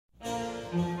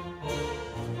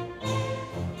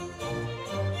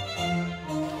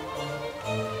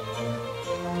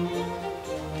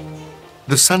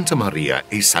The Santa Maria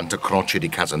e Santa Croce di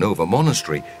Casanova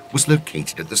monastery was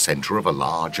located at the center of a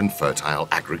large and fertile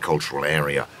agricultural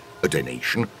area, a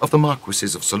donation of the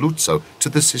Marquesses of Saluzzo to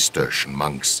the Cistercian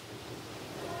monks.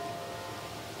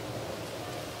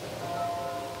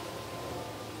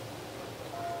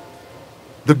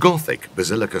 The Gothic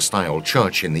basilica-style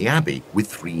church in the abbey, with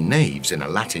 3 naves in a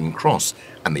Latin cross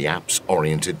and the apse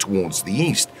oriented towards the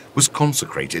east, was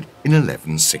consecrated in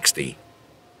 1160.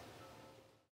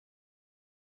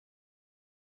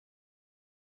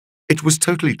 It was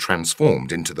totally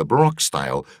transformed into the Baroque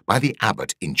style by the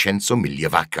abbot Incenso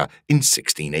Migliavacca in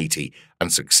 1680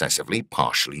 and successively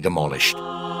partially demolished.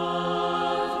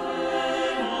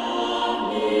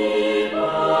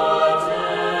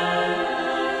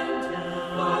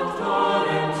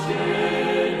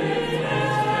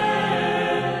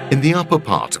 In the upper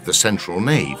part of the central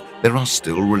nave, there are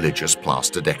still religious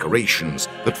plaster decorations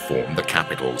that form the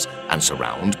capitals and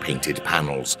surround painted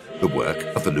panels, the work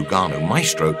of the Lugano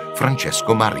maestro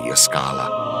Francesco Maria Scala.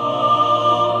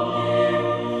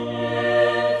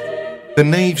 The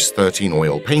nave's 13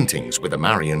 oil paintings with a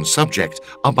Marian subject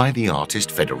are by the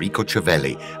artist Federico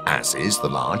Cervelli, as is the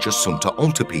large Assunta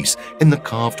altarpiece in the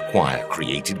carved choir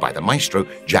created by the maestro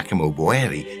Giacomo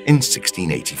Boeri in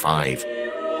 1685.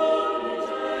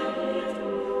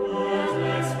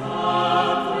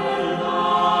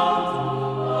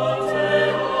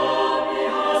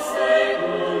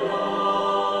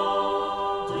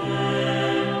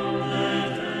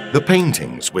 The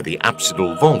paintings with the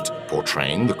apsidal vault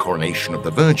portraying the coronation of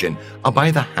the Virgin are by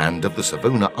the hand of the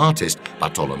Savona artist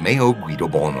Bartolomeo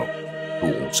Guidobono,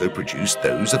 who also produced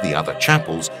those of the other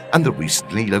chapels and the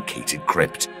recently located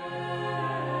crypt.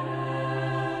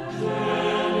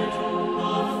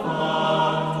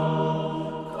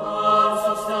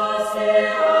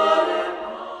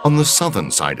 On the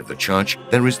southern side of the church,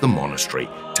 there is the monastery,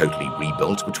 totally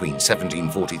rebuilt between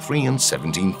 1743 and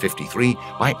 1753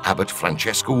 by Abbot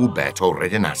Francesco Uberto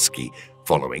Redenaschi,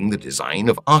 following the design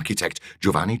of architect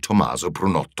Giovanni Tommaso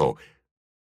Prunotto.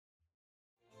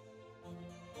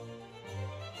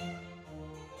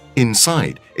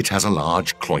 Inside, it has a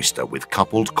large cloister with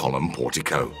coupled column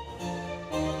portico.